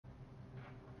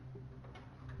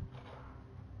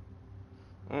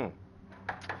Mm.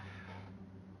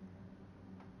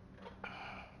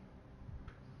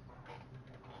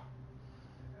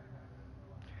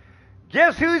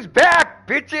 Guess who's back,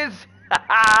 bitches?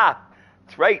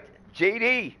 That's right,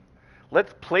 JD.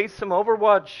 Let's play some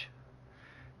Overwatch.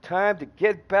 Time to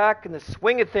get back in the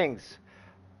swing of things.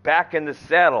 Back in the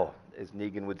saddle, as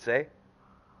Negan would say.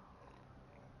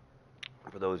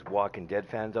 For those Walking Dead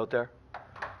fans out there.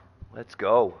 Let's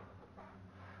go.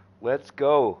 Let's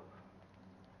go.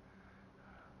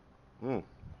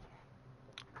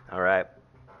 All right.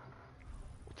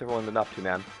 What's everyone been up to,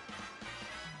 man?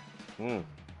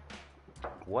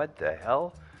 What the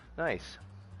hell? Nice.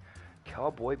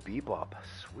 Cowboy Bebop.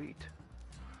 Sweet.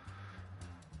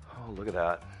 Oh, look at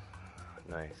that.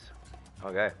 Nice.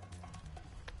 Okay.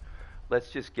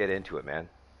 Let's just get into it, man.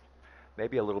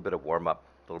 Maybe a little bit of warm-up,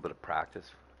 a little bit of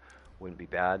practice. Wouldn't be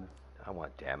bad. I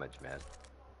want damage, man.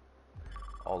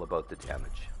 All about the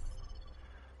damage.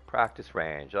 Practice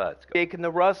range. Let's go. Shaking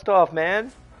the rust off,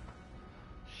 man.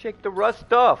 Shake the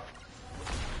rust off.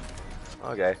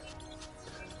 Okay.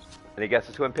 Any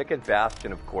guesses who I'm picking?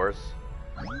 Bastion, of course.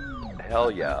 Hell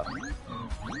yeah.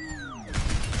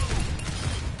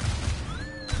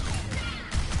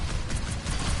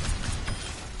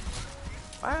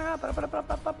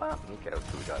 Okay, let's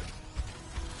see what we got.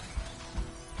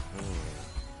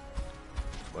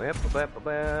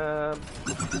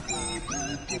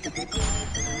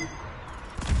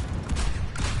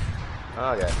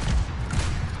 Okay.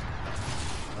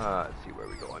 Let's see where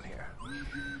we go on here.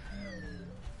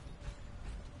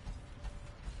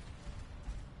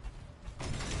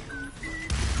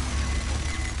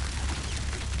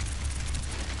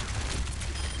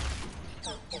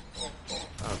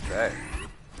 Okay.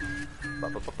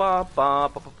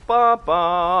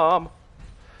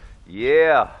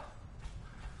 Yeah.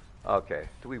 Okay.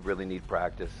 Do we really need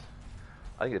practice?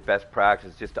 I think the best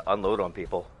practice is just to unload on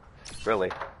people.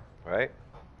 Really. Right?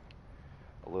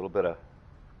 A little bit of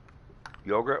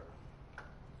yogurt.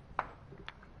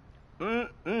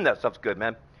 That stuff's good,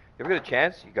 man. You ever get a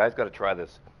chance? You guys got to try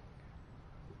this.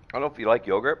 I don't know if you like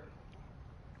yogurt,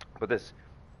 but this,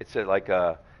 it's like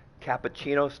a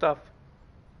cappuccino stuff.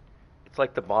 It's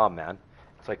like the bomb, man.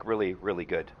 It's like really, really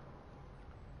good.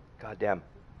 God damn.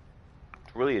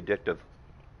 It's really addictive.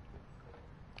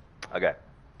 Okay.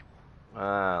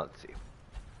 Let's see.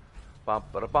 Bum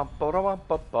ba da bum ba da bum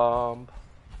ba bum.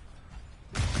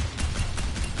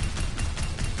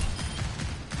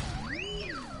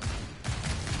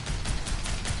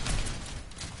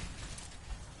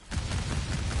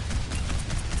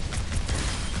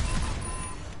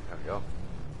 There we go.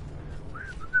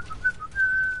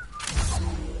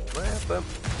 Bum.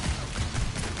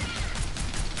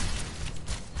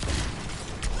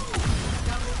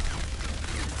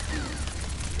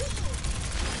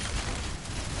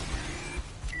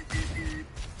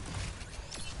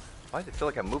 Why does it feel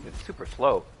like I'm moving super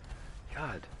slow?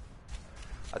 God.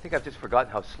 I think I've just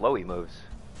forgotten how slow he moves.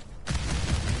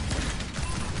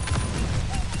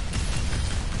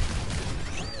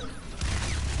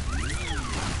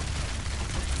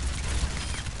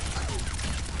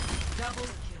 Double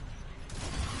kill.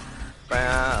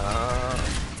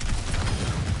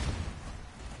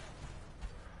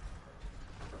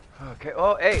 Okay.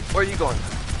 Oh, hey, where are you going?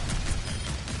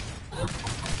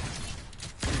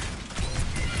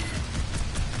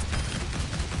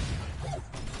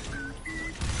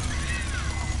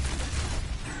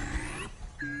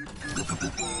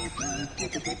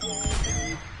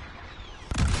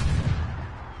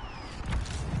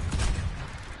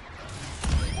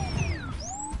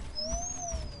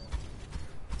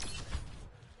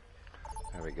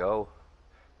 There we go.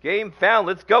 Game found.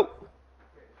 Let's go.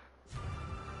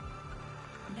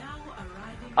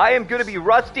 I am going to be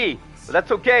rusty, but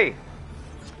that's okay.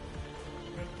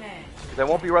 Because I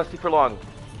won't be rusty for long.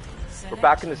 We're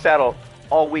back in the saddle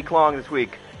all week long this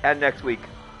week and next week.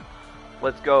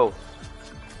 Let's go.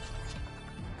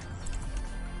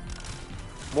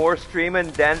 More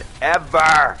streaming than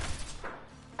ever.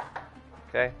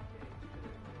 Okay.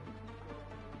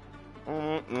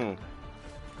 There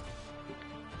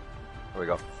we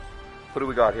go. What do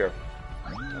we got here?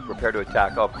 Prepare to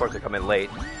attack. Oh, of course I come in late.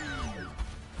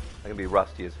 I'm gonna be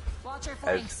rusty as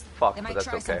fuck, but that's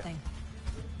okay. Something.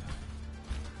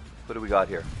 What do we got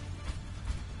here?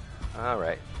 All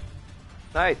right.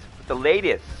 Nice. With the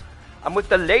latest. I'm with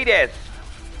the latest.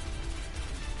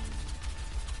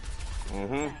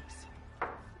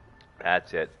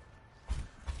 That's it.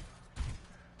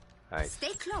 Nice.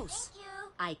 Stay close. Thank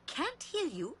you. I can't hear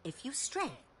you if you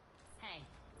stray. Hey.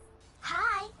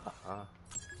 Hi.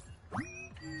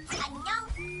 안녕.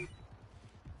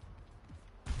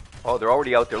 Oh, they're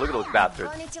already out there. Look at those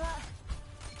bastards.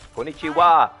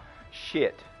 Konnichiwa.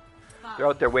 Shit. They're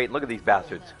out there waiting. Look at these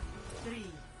bastards. 3,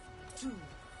 2,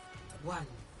 1.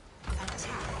 Attack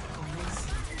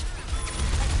commencing.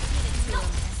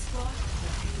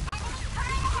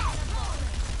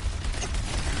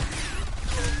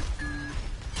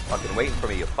 Fucking waiting for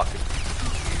me, you fucking...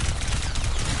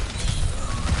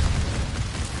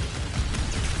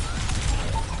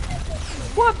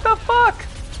 What the fuck?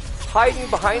 Hiding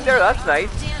behind there? That's nice.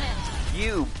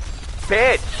 You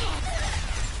bitch.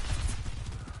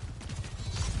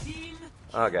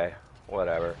 Okay,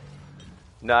 whatever.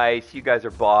 Nice, you guys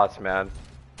are boss, man.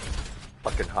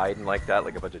 Fucking hiding like that,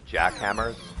 like a bunch of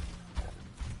jackhammers.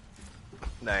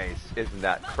 Nice, isn't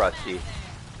that crusty?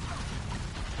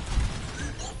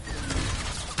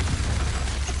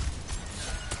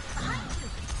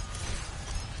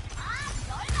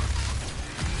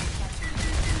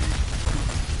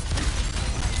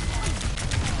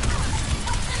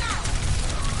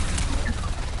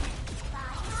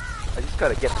 I just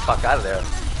gotta get the fuck out of there.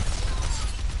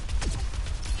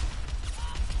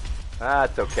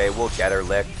 That's okay, we'll get her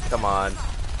licked. Come on.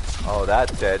 Oh,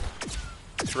 that's it.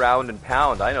 Surround and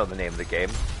pound. I know the name of the game.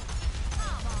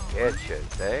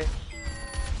 Bitches, eh?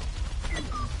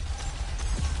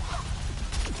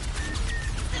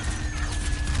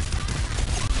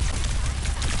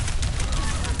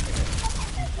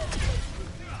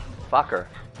 Fucker.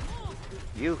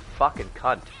 You fucking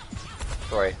cunt.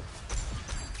 Sorry.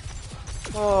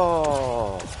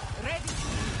 Oh.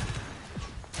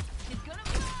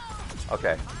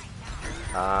 Okay.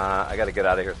 I gotta get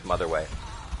out of here some other way.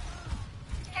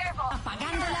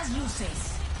 Apagando las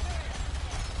luces.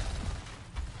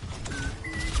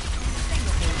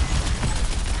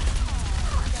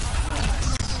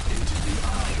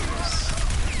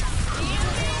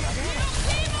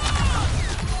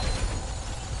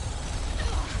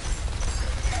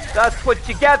 That's what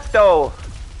you get, though.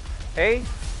 Hey?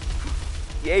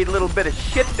 You ate a little bit of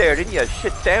shit there, didn't you? A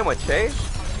shit sandwich, eh?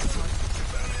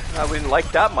 I wouldn't like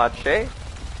that much, eh?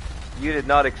 You did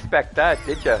not expect that,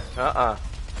 did you? Uh-uh.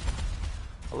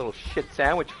 A little shit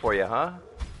sandwich for you, huh?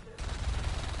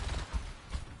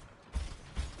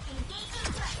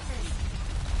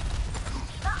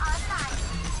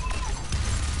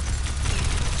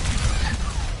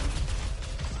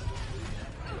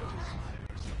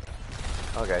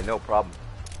 Okay, no problem.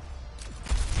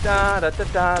 Da da da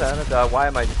da da da da. Why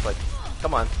am I just like,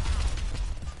 come on.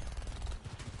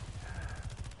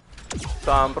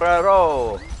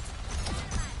 Sombrero.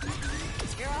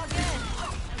 You're all good.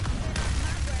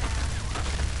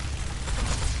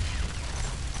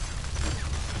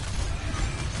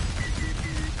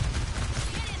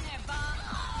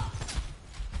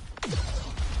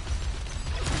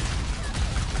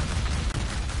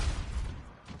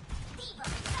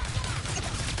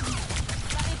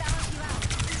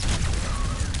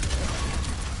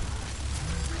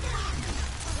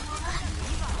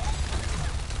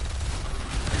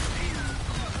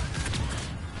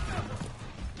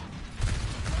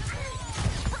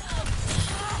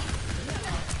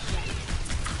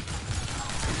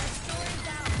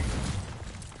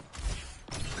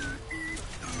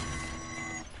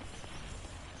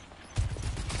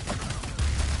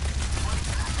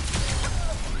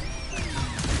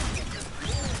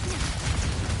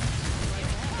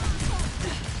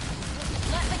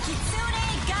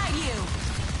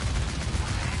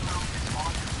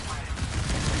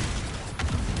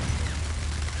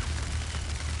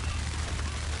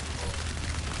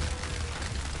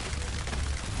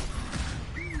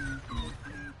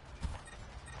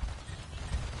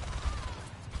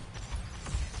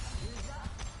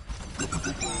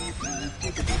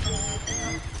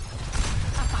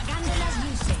 Apagando las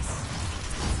luces.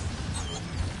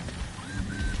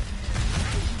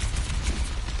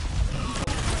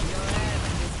 Your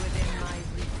errand is within my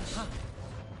reach.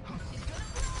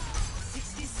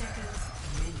 60 seconds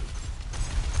minute.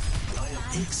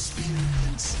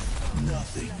 Experience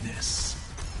nothingness.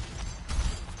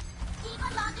 Keep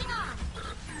on locking on.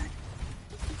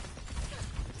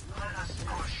 Let us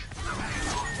push.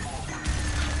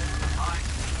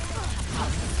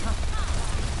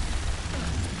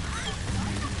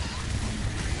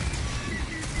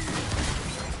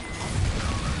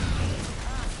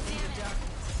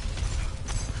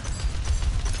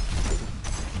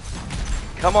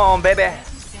 Come on, baby.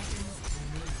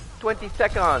 20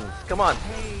 seconds. Come on.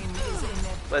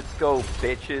 Let's go,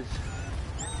 bitches.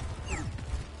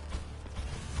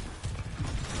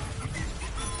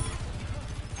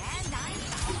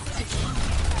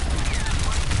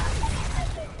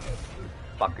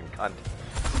 Fucking cunt.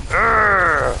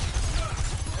 Urgh.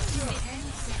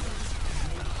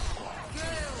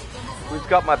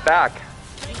 got my back.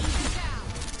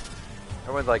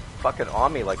 Everyone's like fucking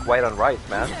on me like white on rice,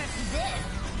 man.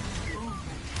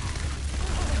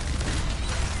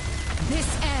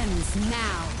 This ends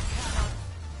now.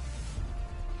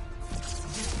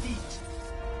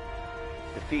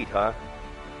 Defeat, huh?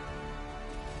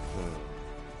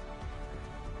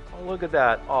 Oh, look at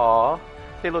that. Aw,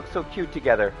 they look so cute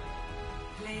together.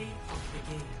 Play of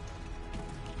the game.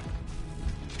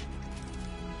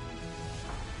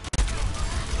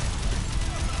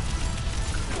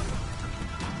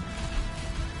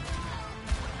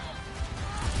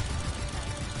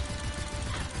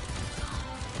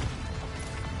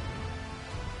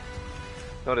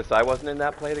 Notice I wasn't in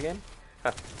that play of the game?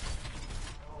 Huh.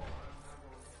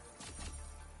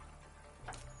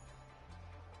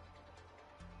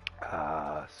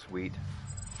 Ah, sweet.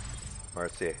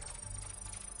 Mercy.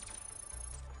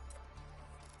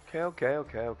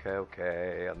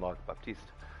 Okay. Unlock Baptiste.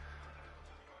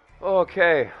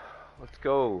 Okay, let's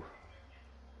go.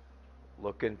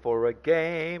 Looking for a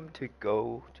game to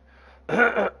go.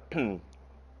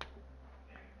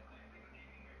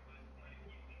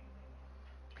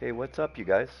 Okay, what's up, you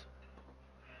guys?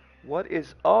 What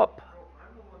is up?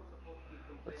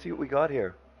 Let's see what we got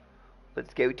here.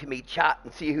 Let's go to me chat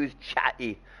and see who's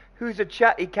chatty. Who's a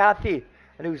chatty Cathy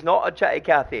and who's not a chatty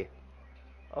Cathy?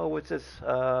 Oh, what's this?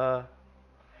 A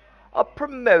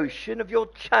promotion of your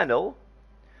channel?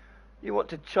 You want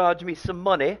to charge me some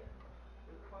money?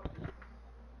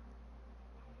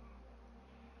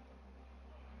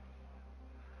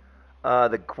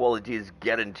 The quality is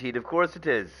guaranteed. Of course it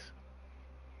is.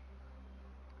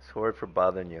 Sorry for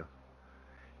bothering you.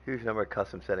 Huge number of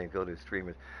custom settings. Go to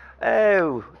streamers.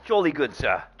 Oh, jolly good,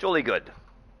 sir. Jolly good.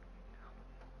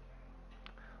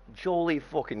 Jolly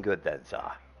fucking good then, sir.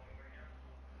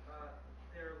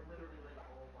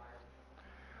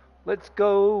 Let's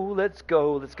go. Let's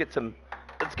get some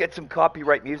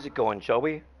copyright music going, shall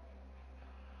we?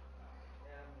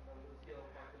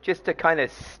 Just to kind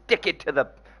of stick it to the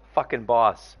fucking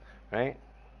boss, right?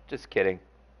 Just kidding.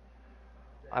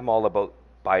 I'm all about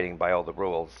abiding by all the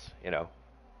rules, you know,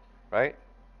 right?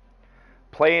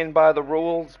 Playing by the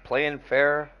rules, playing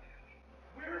fair,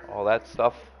 all that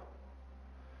stuff.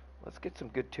 Let's get some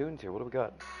good tunes here. What do we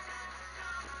got?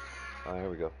 Oh, here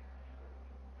we go.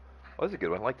 Oh, this is a good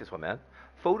one. I like this one, man.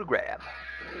 Photograph.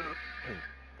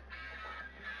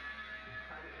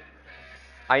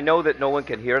 I know that no one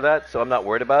can hear that, so I'm not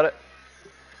worried about it.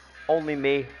 Only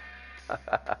me.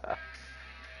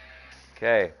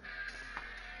 Okay.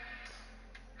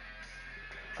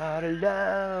 Out of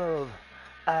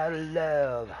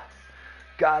love,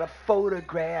 got a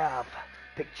photograph,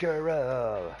 picture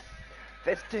of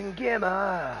Festin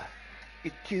Gimmer.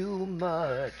 You're too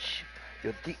much,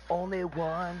 you're the only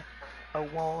one I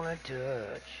wanna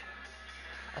touch.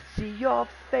 I see your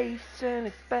face and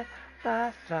it's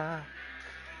better.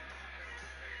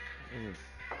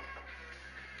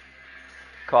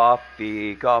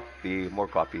 Coffee, more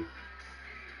coffee.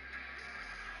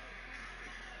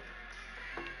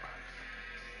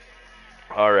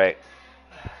 All right.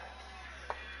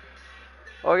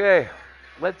 Okay,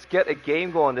 let's get a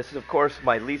game going. This is, of course,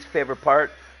 my least favorite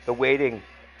part, the waiting,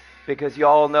 because you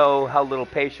all know how little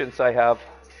patience I have.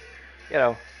 You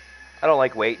know, I don't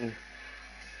like waiting.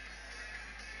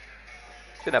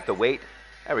 Shouldn't have to wait.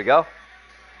 There we go.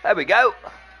 There we go.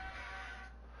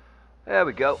 There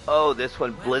we go. Oh, this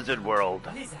one, Blizzard World.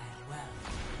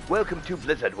 Welcome to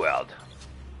Blizzard World.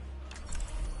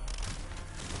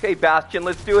 Okay, Bastion,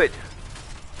 let's do it.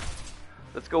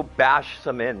 Let's go bash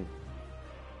some in.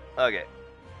 Okay.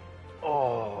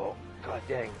 Oh, god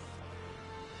dang.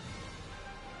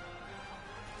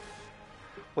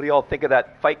 What do y'all think of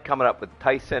that fight coming up with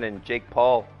Tyson and Jake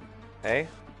Paul? Hey?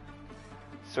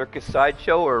 Circus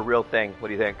sideshow or a real thing? What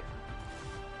do you think?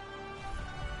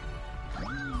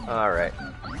 Alright.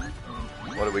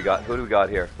 What do we got? Who do we got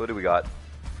here? Who do we got?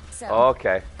 So,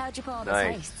 Okay. how'd you call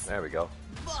Nice. this There we go.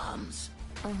 Bombs.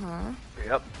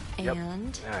 Yep.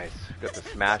 And? Nice. Got the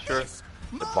Smasher,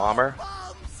 the Bomber,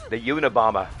 the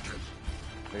Unabomber.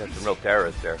 We got some real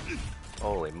terrorists there.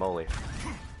 Holy moly.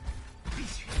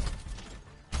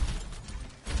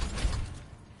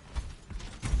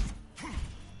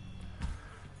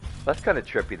 That's kind of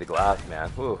trippy, the glass,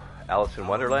 man. Ooh, Alice in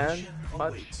Wonderland?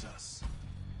 Much? Awaits us.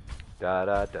 Da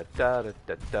da da da da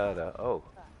da da da. Oh,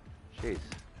 jeez.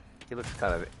 He looks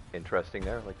kind of interesting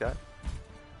there, like that.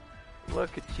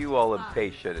 Look at you all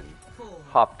impatient and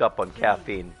hopped up on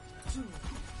caffeine. 2,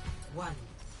 1.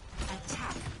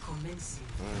 Attack commencing.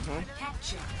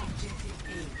 Capture objective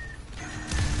A.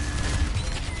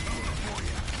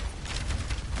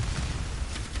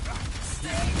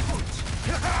 Stay put.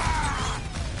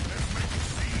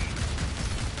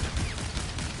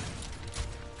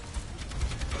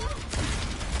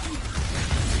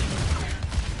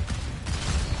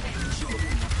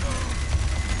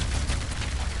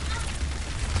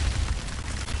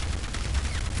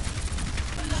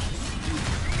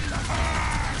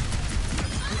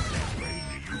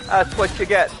 That's what you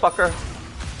get, fucker.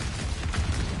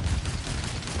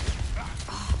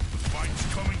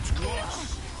 Fight's coming to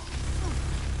us.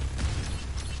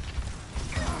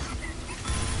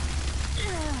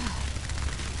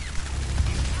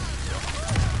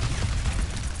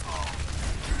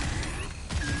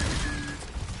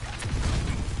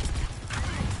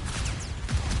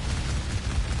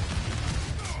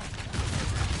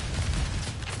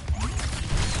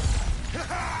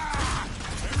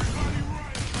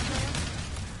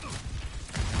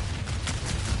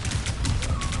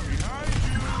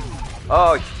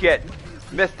 Oh shit.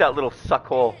 Missed that little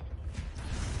suckhole.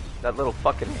 That little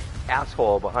fucking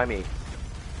asshole behind me.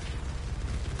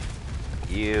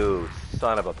 You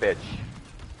son of a bitch.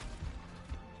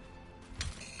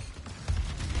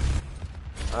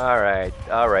 Alright,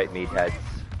 meatheads.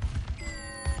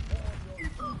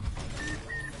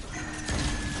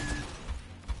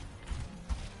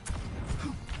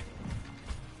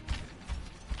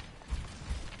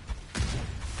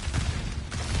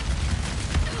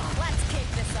 Let's kick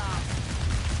this off.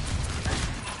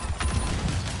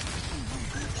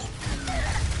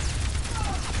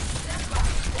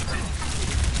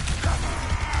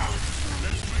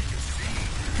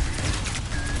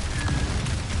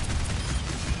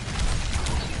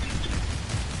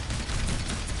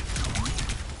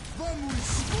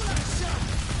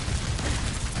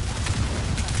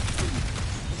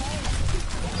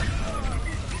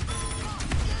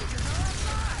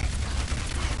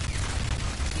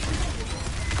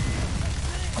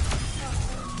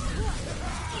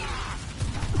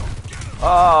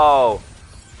 Oh,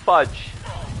 fudge.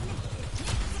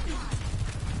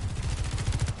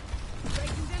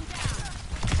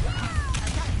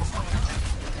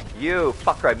 You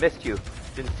fucker, I missed you.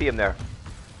 Didn't see him there.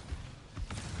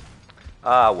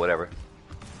 Ah, whatever.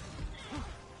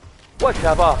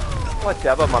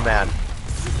 Whatever, my man.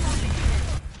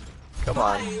 Come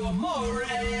on. Ladies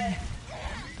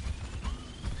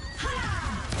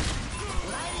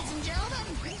and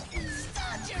gentlemen,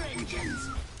 start your engines.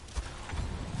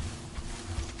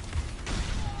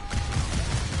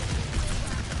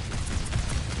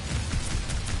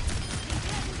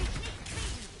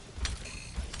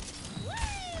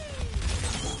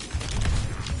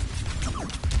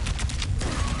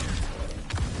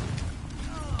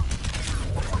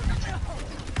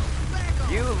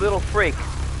 You little freak.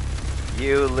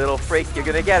 You little freak, you're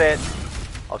gonna get it.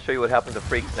 I'll show you what happens to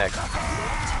freaks next.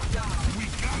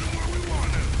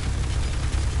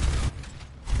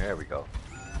 There we go.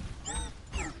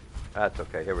 That's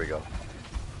okay, here we go.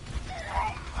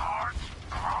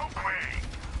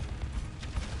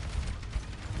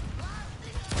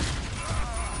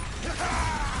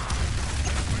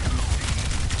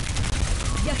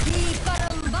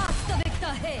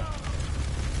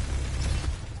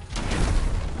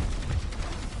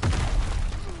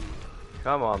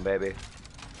 Come on, baby.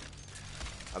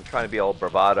 I'm trying to be all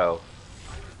bravado.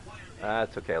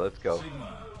 That's okay, let's go.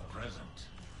 Sigma present.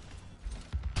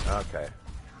 Okay.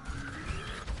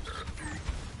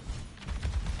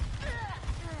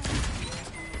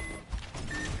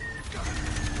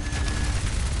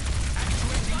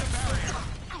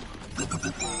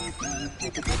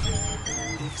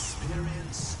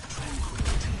 Experience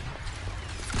tranquility.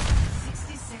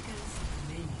 60 seconds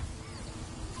remaining.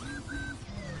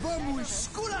 Vamos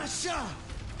esculachar!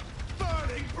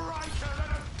 Burning brighter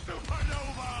than a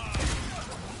supernova!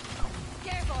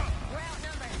 Careful, we're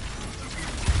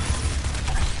outnumbered.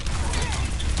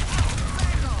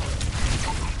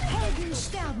 Helden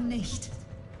sterben nicht.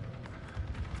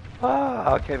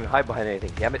 Ah, I can't even hide behind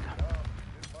anything, damn it.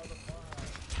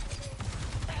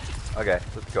 Okay,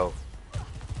 let's go.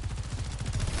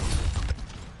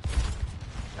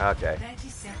 Okay, 30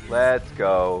 seconds. let's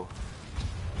go.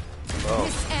 Oh,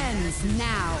 This ends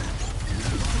now.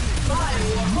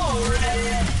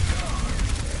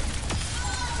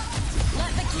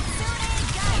 Let the Kitsune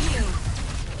guide you.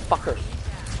 fucker.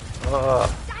 Ugh.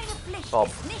 Deine Pflicht Oh.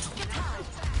 ist nicht getan.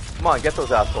 Come on, get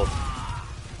those assholes.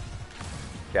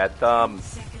 Get them.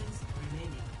 Seconds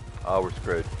remaining. Oh, we're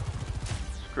screwed.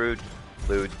 Screwed,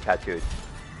 lewd, tattooed.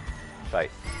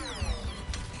 Tight.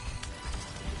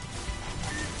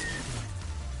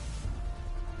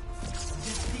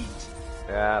 Defeat.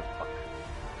 Yeah, fuck.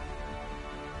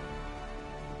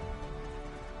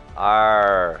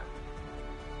 Arr.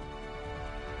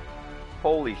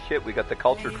 Holy shit, we got the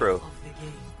culture Player crew. of the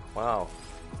game. Wow.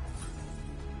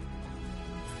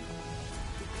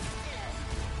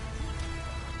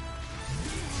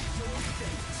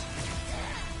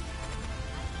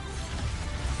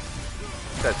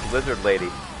 That's lizard lady.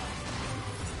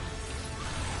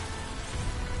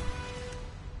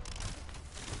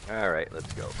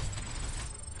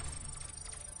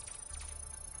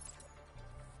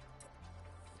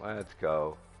 Let's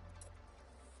go.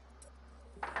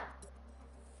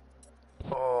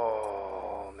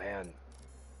 Oh, man.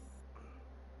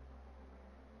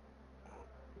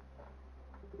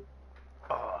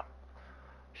 Oh,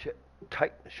 shit.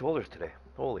 Tight in the shoulders today.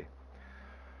 Holy.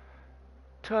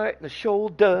 Tight in the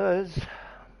shoulders.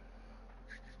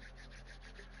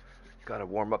 Gotta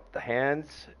warm up the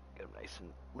hands. Get them nice and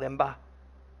limber.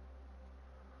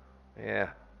 Yeah.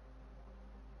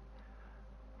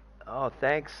 Oh,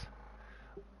 thanks.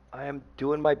 I am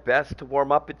doing my best to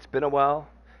warm up. It's been a while.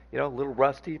 You know, a little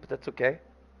rusty, but that's okay.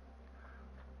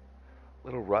 A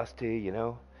little rusty, you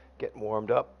know, getting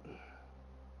warmed up.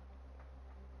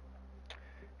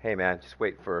 Hey, man, just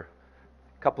wait for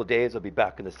a couple of days. I'll be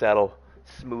back in the saddle,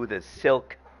 smooth as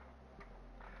silk.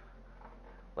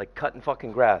 Like cutting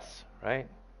fucking grass, right?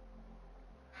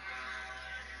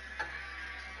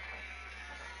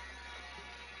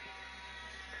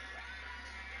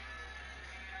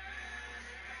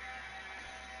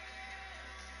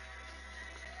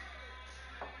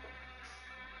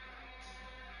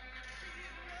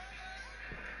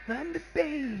 Let me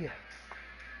be.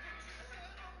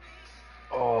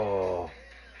 Oh.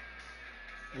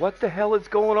 What the hell is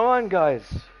going on, guys?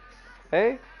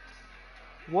 Hey?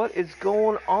 What is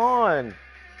going on?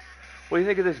 What do you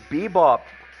think of this bebop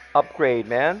upgrade,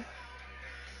 man?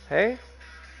 Hey?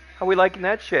 How we liking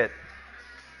that shit?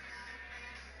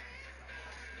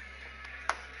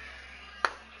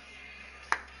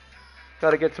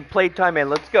 Gotta get some playtime in.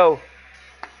 Let's go.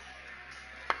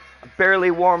 I'm barely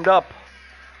warmed up.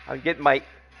 I'm getting my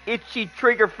itchy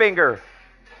trigger finger.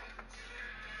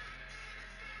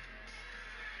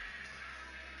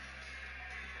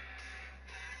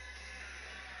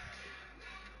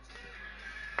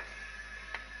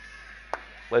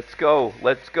 Let's go.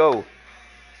 Let's go.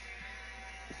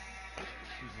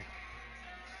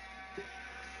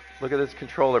 Look at this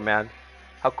controller, man.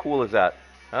 How cool is that?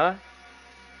 Huh?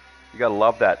 You gotta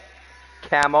love that.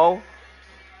 Camo.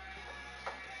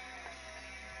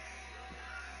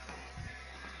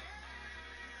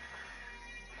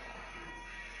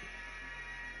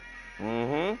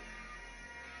 Mm-hmm.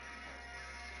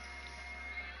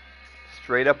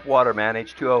 Straight up water, man.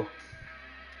 H2O.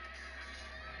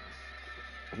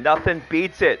 Nothing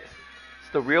beats it. It's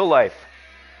the real life.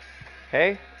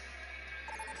 Hey?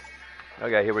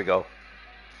 Okay, here we go.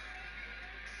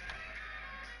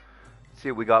 Let's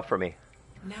see what we got for me.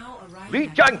 Now arrive Li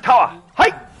at Jiang your Tower. hero. Hi!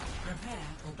 Prepare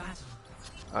for battle.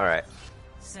 Alright.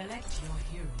 Select your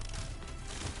hero.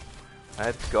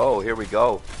 Let's go. Here we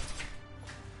go.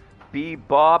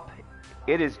 Bebop.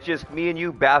 It is just me and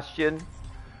you, Bastion.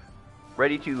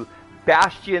 Ready to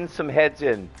Bastion some heads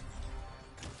in.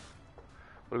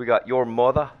 What do we got? Your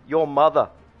mother. Your mother.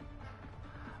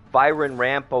 Byron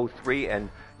Ramp 03 and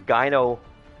Gyno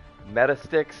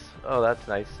Metasticks. Oh, that's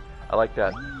nice. I like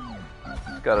that.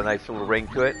 It's got a nice little ring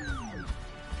to it.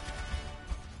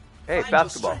 Hey, Find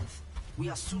basketball. your strength. We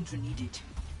are soon to need it.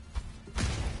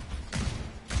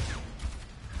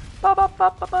 Ba, ba,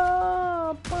 ba, ba,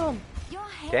 ba, bum. Your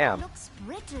hair Damn. looks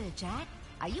brittle, Jack.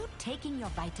 Are you taking your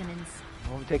vitamins?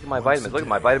 Oh, I'm taking my Once vitamins. a Look,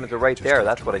 my day, vitamins are right just there.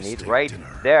 That's after what I my need. steak Right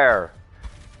dinner. there.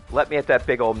 Let me at that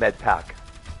big old med pack.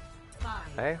 5,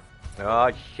 Hey?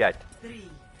 Oh, shit. 3,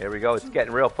 Here we go. It's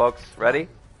getting real, folks. Ready?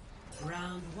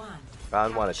 round 1.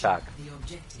 Round one, Capture attack. The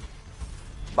objective.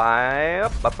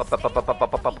 Bam, ba, ba, ba, ba, ba, ba,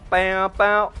 ba, ba, bam,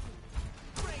 bam.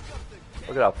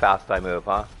 Look at how fast I move,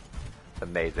 huh? It's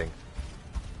amazing.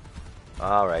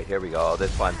 All right, here we go.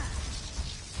 This one.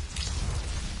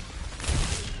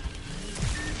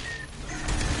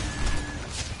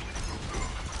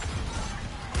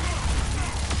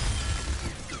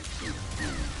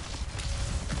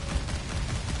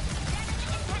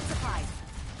 Intensified.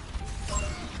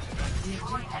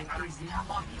 The objective is now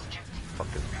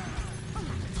Fucking.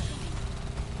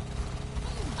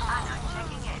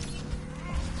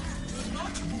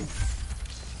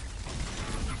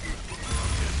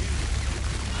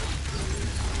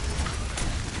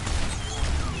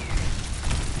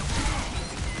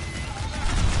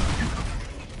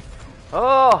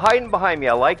 Oh, hiding behind me.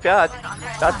 I like that.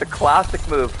 That's a classic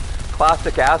move.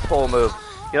 Classic asshole move.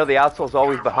 You know, the asshole's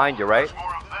always behind you, right?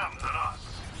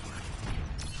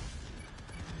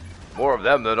 More of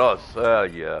them than us. More of them than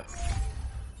us. Yeah.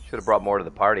 Should have brought more to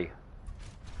the party.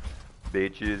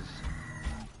 Bitches.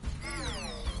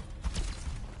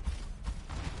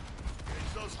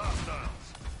 Face those hostiles.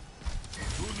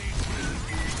 Who needs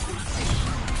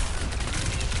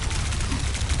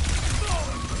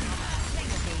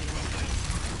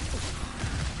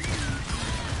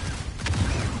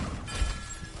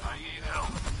I need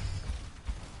help.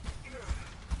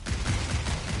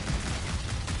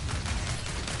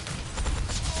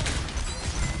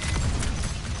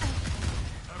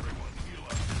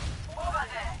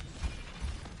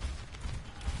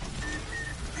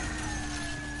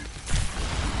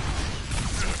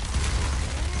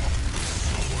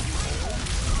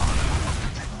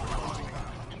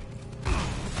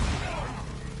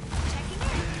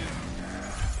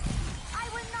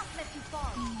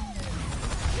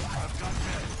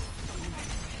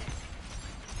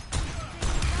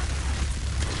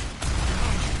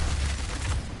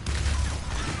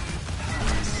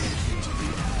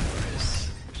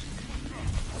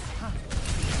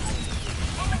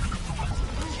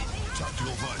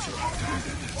 Your visor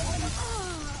activated.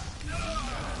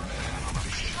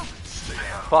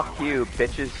 Fuck you,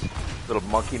 bitches. Little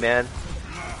monkey man.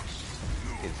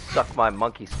 You can suck my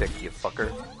monkey stick, you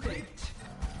fucker.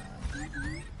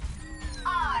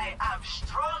 I am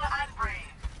strong and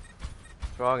brave.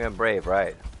 Strong and brave,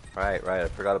 right. Right, I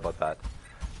forgot about that.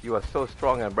 You are so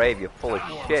strong and brave, you're full of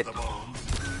shit. They're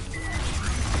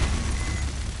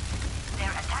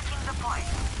attacking the point.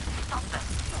 Stop them.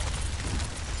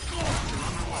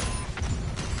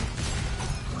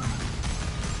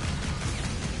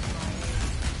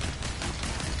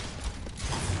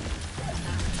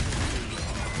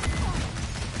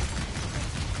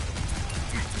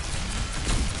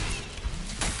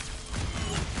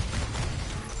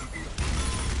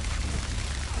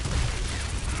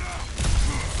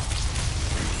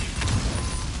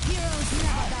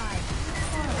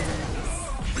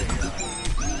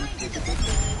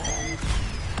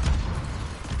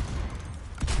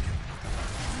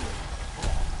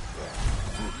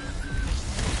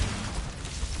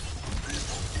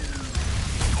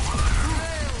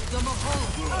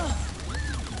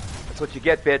 That's what you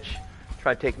get, bitch.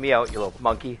 Try to take me out, you little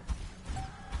monkey.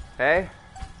 Hey?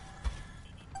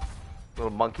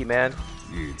 Little monkey man.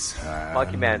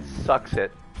 Monkey man sucks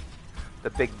it. The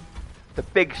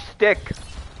big stick.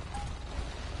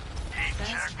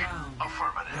 Best round.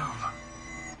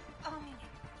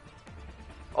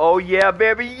 Oh yeah,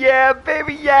 baby, yeah,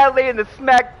 laying the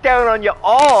smack down on you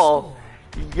all.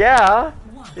 Yeah.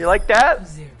 You like that?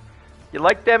 0. You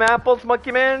like them apples,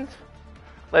 monkey mans?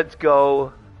 Let's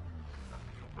go.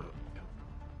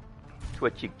 That's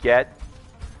what you get.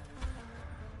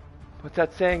 What's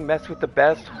that saying? Mess with the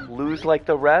best, lose like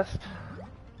the rest?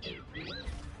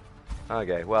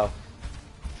 Okay, well,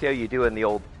 see how you do in the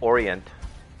old Orient.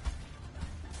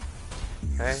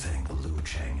 Okay.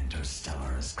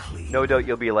 No doubt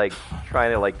you'll be like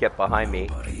trying to like get behind me.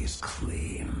 Nobody's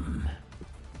clean.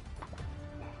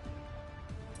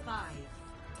 5,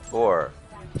 4,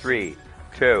 3,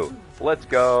 2, let's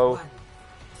go.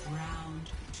 1. Round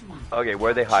 2. Okay,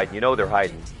 where are they hiding? You know they're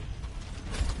hiding.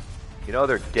 You know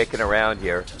they're dicking around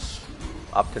here.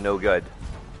 Up to no good.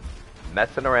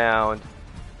 Messing around.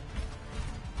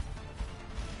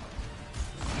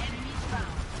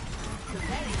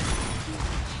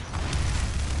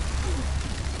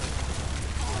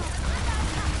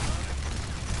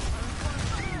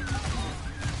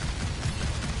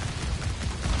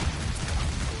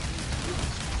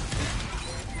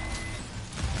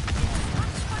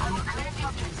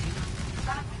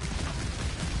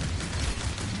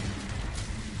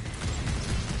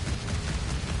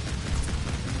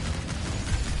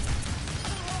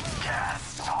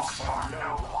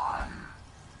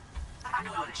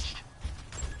 Acknowledged.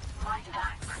 My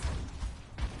thanks.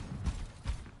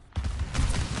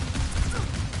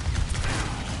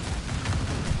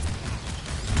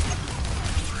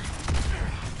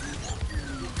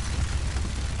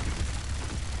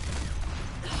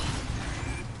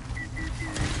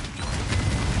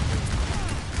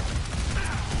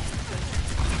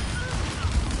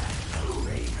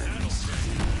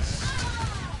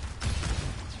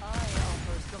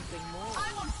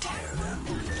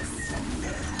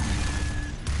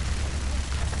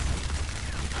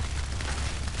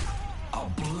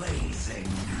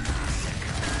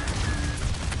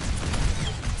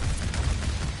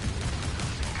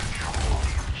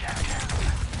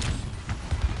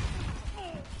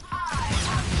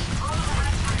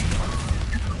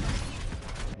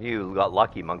 You got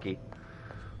lucky, monkey.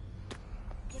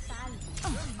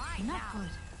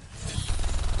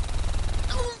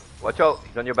 Watch out,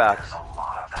 he's on your back.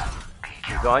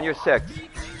 He's on your 6.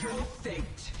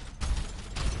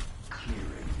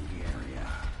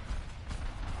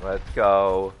 Let's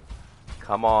go.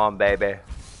 Come on, baby.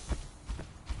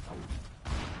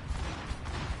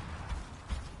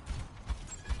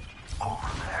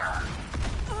 Over there.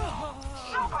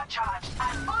 Supercharged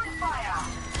and on fire.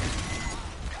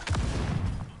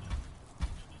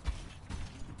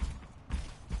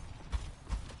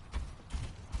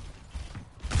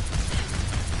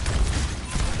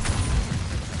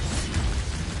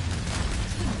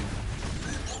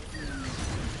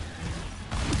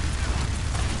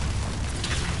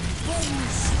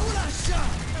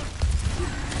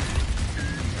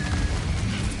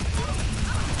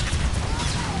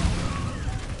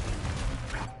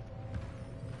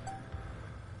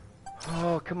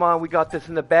 Oh, come on, we got this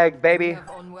in the bag, baby. We have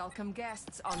unwelcome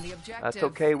guests on the objective. That's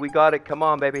okay, we got it. Come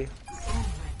on, baby.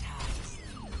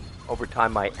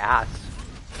 Overtime my ass.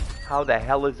 How the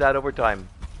hell is that overtime?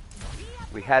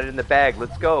 We had it in the bag.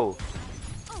 Let's go.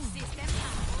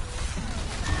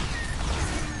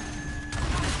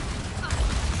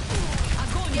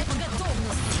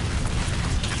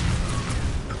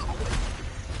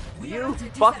 You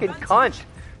fucking cunt!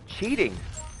 Cheating.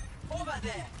 Over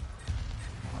there.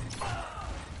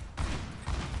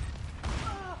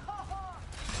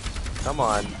 Come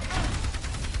on.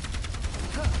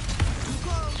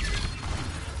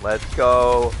 Let's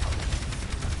go.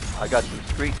 I got some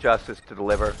street justice to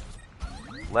deliver.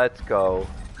 Let's go.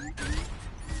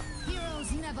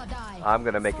 Heroes never die. I'm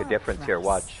gonna make a difference here.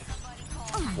 Watch.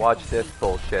 Watch this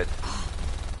bullshit.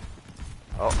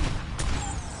 Oh.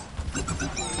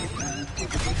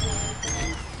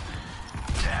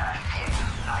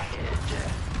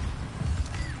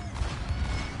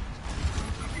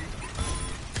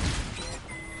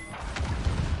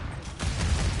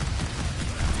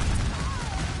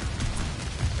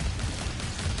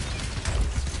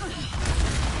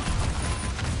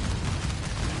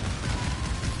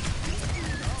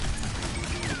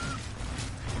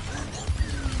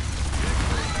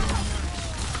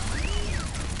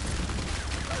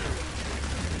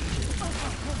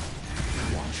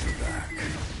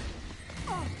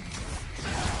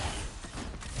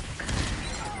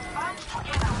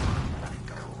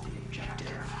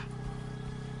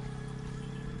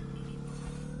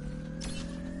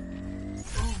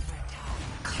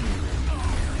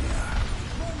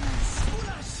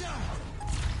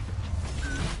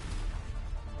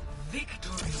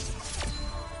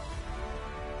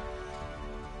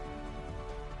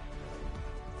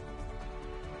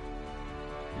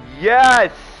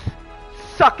 Yes!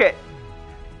 Suck it!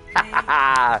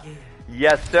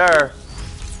 Yes, sir.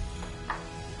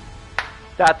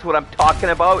 That's what I'm talking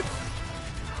about.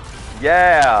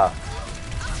 Yeah.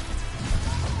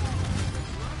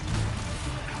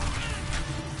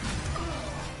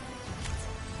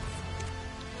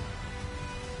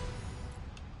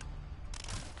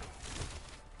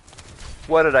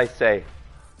 What did I say?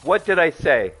 What did I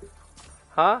say?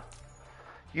 Huh?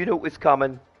 You knew it was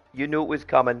coming. You knew it was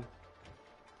coming.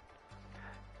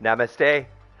 Namaste.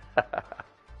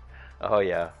 Oh,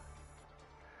 yeah.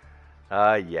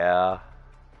 Yeah.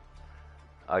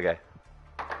 Okay.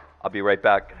 I'll be right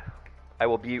back. I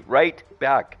will be right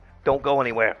back. Don't go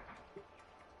anywhere.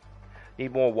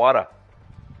 Need more water.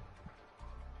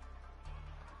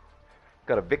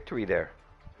 Got a victory there.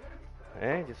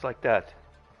 Eh? Just like that.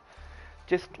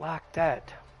 Just like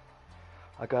that.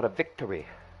 I got a victory.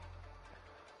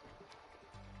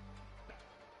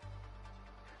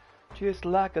 Just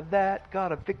like that,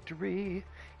 got a victory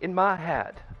in my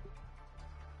hat.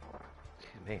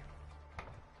 Excuse me.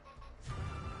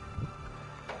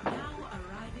 Now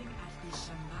arriving at the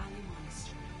Shambhala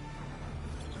Monastery.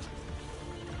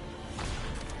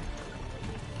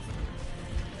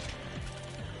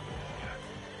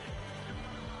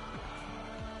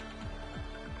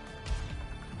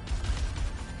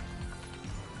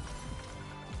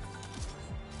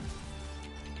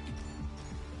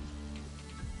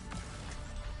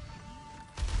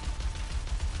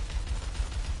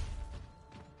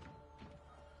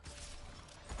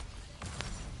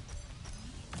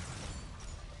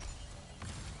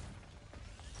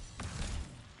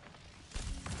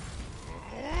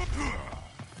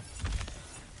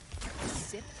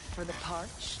 Sip for the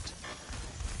parched.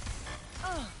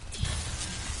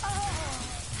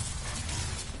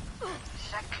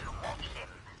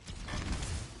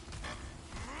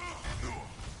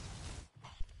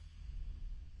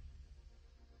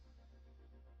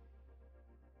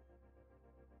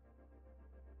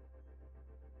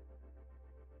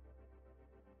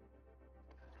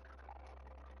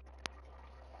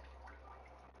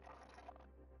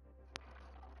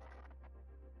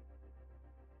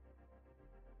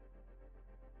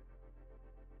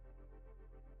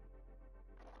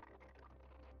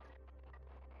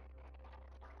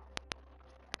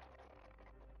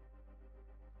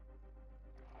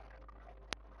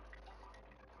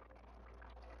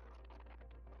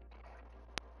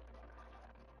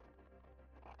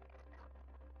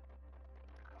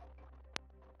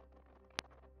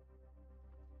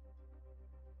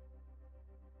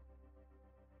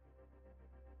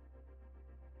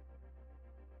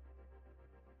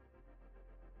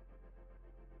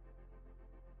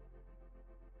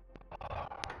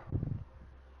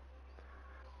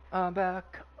 I'm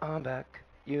back,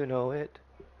 you know it.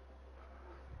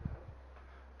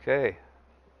 Okay.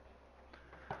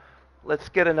 Let's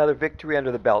get another victory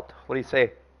under the belt. What do you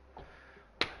say?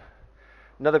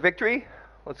 Another victory?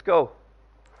 Let's go.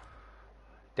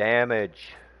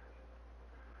 Damage.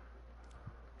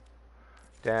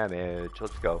 Damage.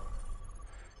 Let's go.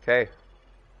 Okay.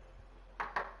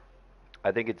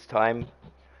 I think it's time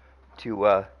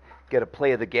to get a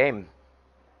play of the game.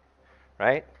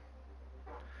 Right?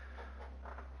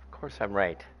 Of course I'm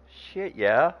right. Shit,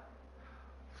 yeah.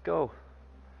 Let's go.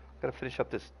 Gotta finish up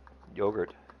this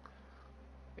yogurt.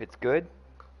 It's good.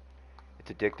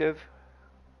 It's addictive.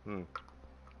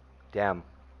 Damn.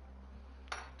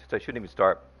 I shouldn't even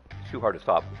start. It's too hard to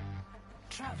stop.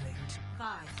 Traveling to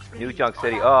 5. New Junk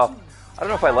City. Oh, I don't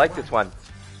know if I like this one.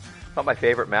 It's not my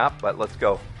favorite map, but let's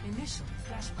go. Initial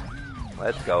flashpoint.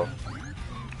 Let's go.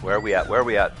 Where are we at? Where are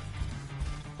we at?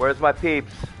 Where's my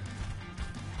peeps?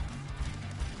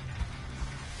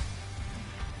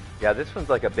 Yeah, this one's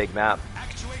like a big map.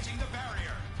 Actuating the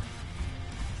barrier.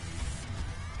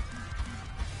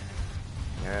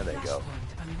 There they go.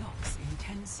 Flashpoint unlocks in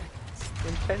 10 seconds.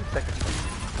 In 10 seconds.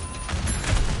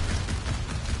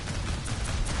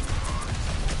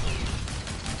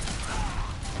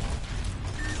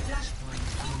 Flashpoint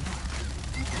unlocked.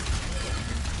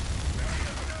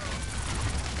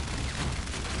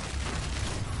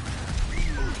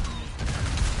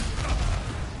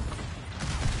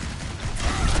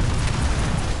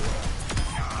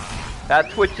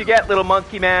 That's what you get, little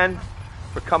monkey man,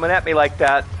 for coming at me like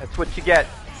that. That's what you get.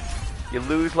 You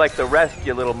lose like the rest,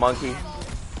 you little monkey.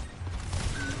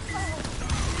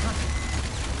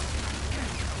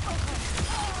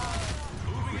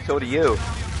 So do you.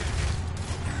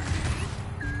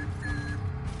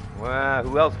 Well,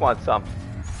 who else wants some?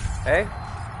 Hey?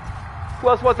 Who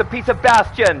else wants a piece of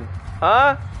Bastion?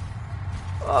 Huh?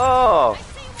 Oh.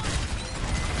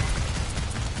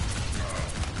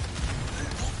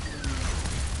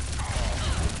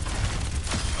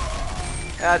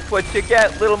 That's what you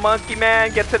get, little monkey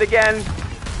man. Gets it again.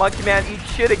 Monkey man eats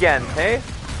shit again, hey?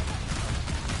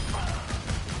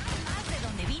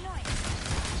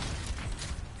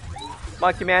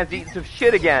 Monkey man's eating some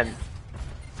shit again.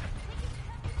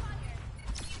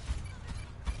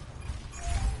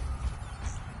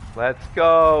 Let's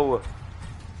go.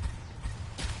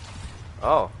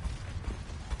 Oh.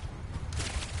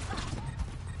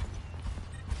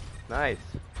 Nice.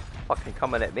 Fucking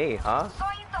coming at me, huh?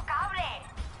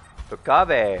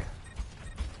 Tocave.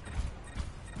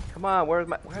 Come on, where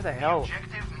the hell?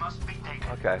 Objective must be taken.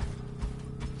 Okay.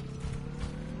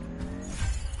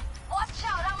 Watch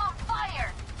out, I'm on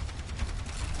fire!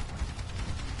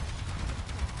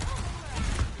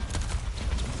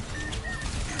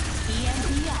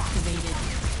 EMP activated.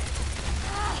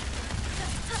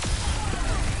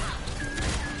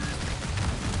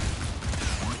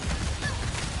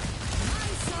 My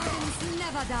sons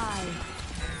never die.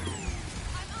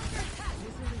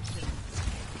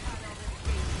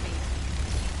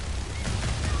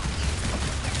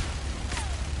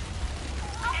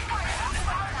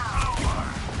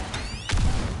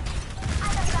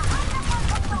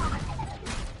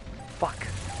 Fuck.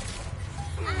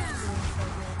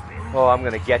 Oh, I'm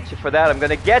gonna get you for that. I'm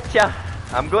gonna get you.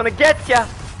 I'm gonna get you.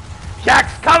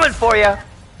 Jack's coming for you. Arena.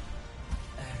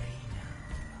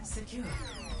 Secure.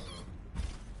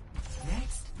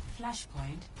 Next,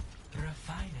 flashpoint,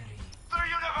 refinery. The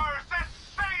universe is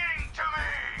singing to me!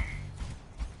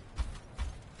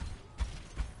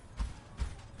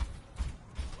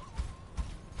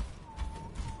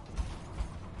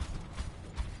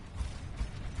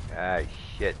 Ah,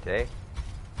 shit, eh?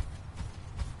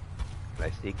 Can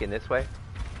I sneak in this way?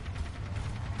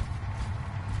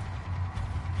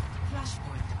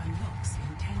 Flashpoint unlocks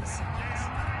in 10 seconds.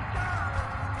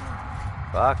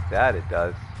 Fuck that, it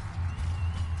does.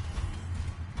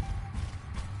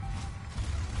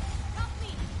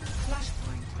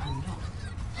 Flashpoint unlocked.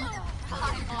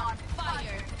 I'm on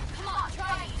fire! Come on,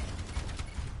 try it!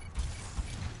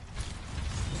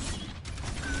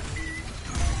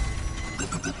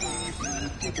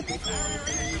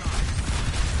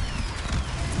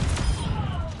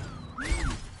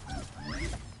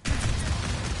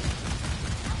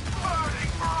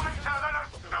 Burning brighter than a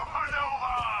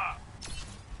supernova!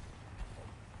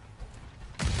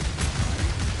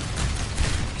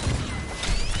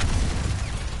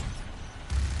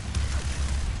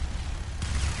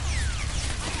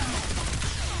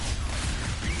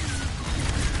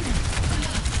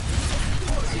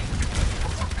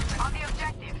 On the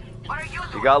objective. What are you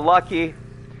doing? You got lucky.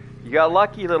 You got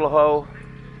lucky, little hoe.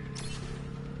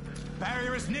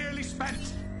 Barrier is nearly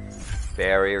spent.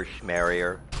 Barrier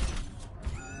schmarrier.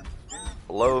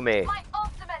 Blow me. My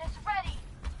ultimate is ready!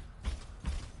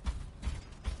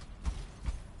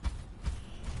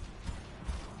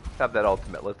 Have that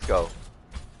ultimate. Let's go.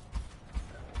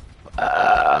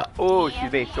 Oh,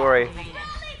 excuse me. Sorry.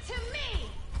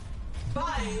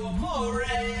 By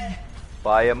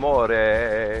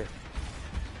amore.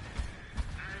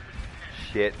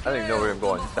 Shit. I don't even know where I'm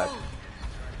going in a sec.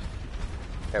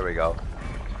 There we go.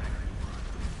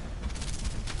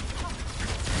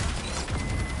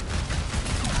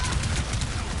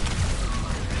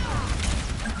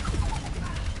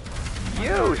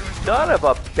 Son of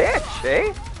a bitch,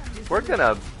 eh? We're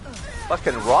gonna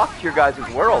fucking rock your guys'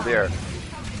 world here.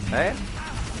 Eh?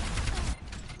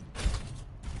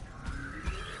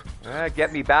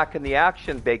 Get me back in the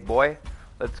action, big boy.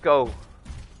 Let's go.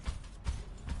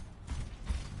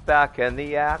 Back in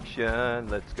the action.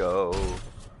 Let's go.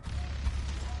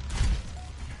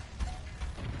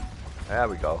 There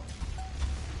we go.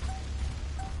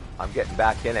 I'm getting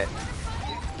back in it.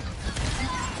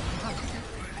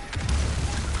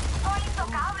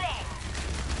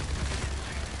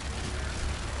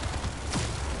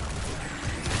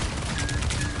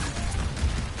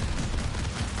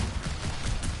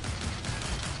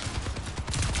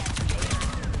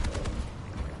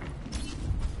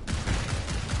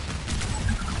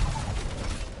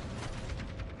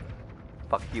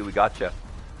 Fuck you, we gotcha.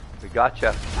 We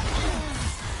gotcha.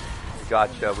 We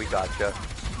gotcha, we gotcha.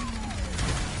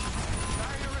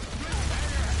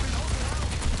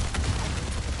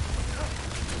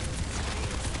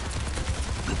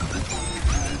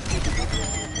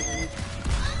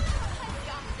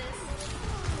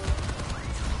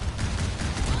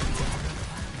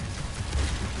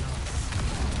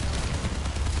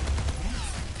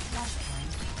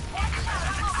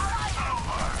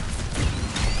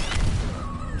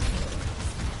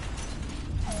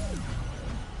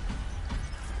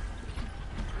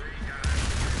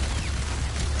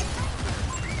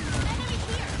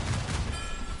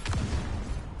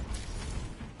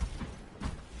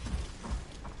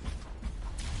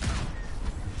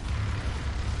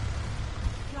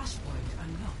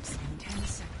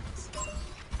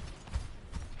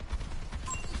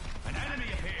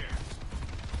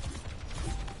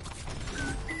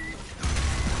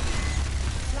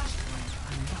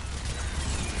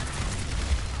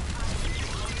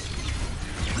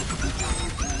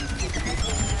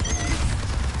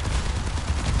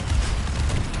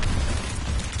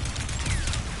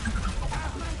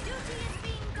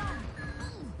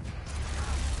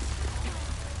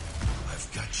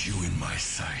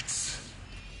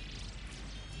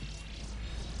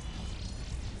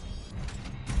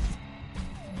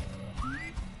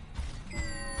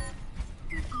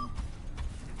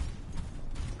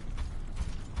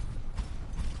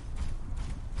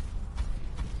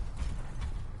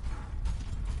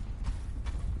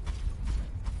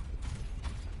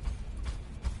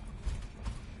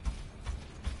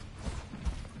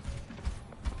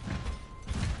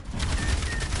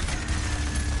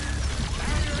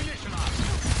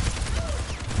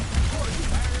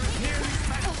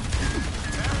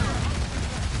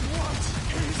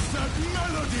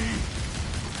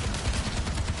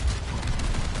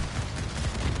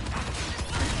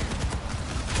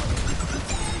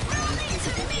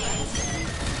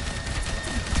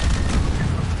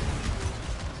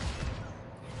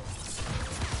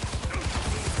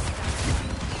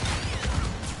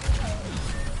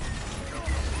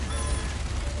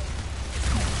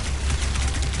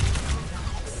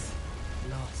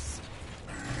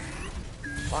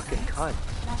 Fucking cunt.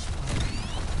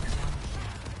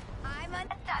 I'm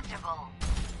untouchable.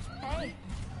 Hey,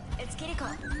 it's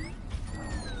Kiriko.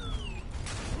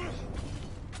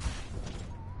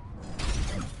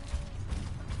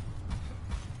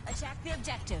 Attack the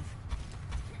objective.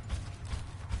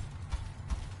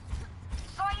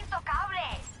 Soy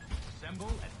intocable.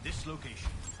 Assemble at this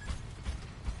location.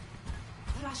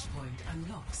 Flashpoint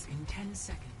unlocks in 10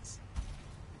 seconds.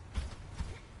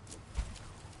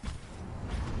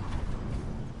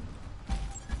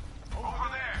 Over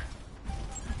there.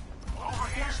 Over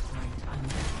here. Flashpoint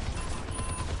unlocked.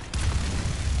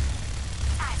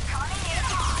 I'm calling it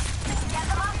off. Get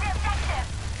them off the objective.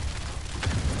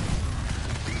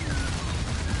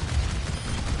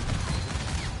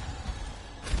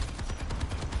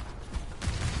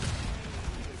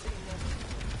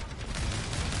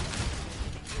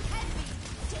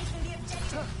 Taking the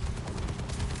objective.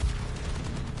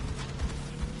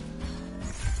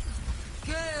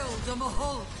 Gale the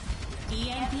Mahal.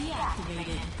 EMP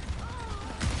activated.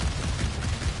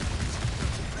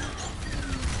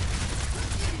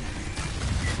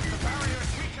 The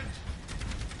barrier's weakened.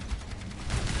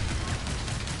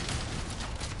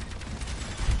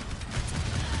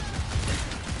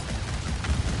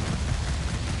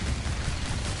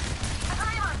 I'm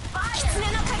on fire.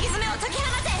 狐の鍵爪を解き放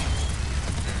て。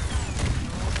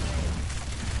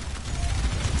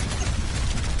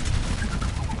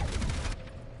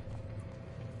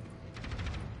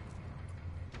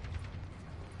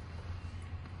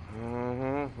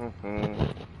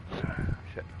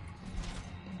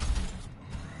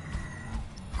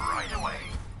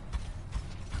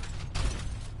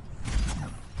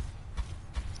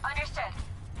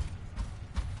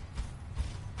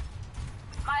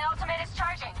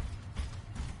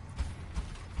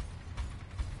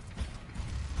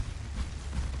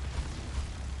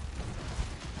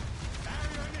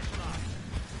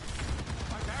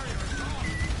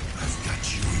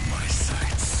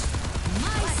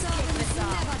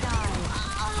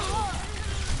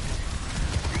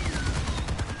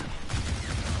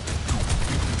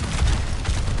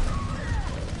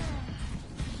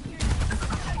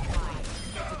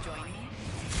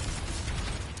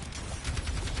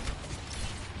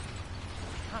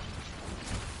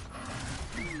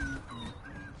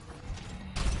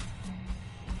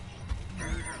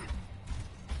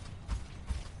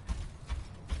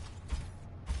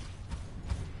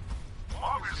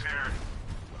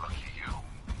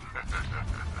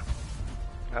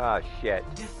Oh, shit.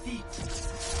 Defeat.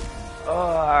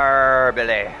 Oh,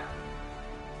 Billy.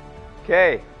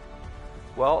 Okay.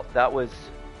 Well, that was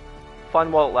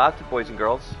fun while it lasted, boys and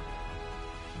girls.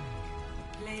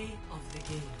 Play of the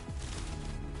game.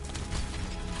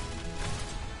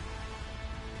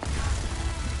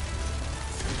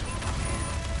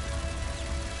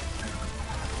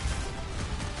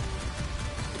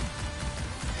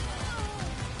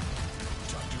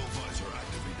 Tactical visor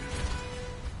activated.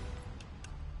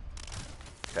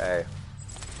 Okay.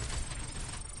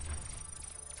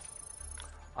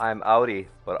 I'm outie,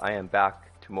 but I am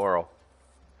back tomorrow.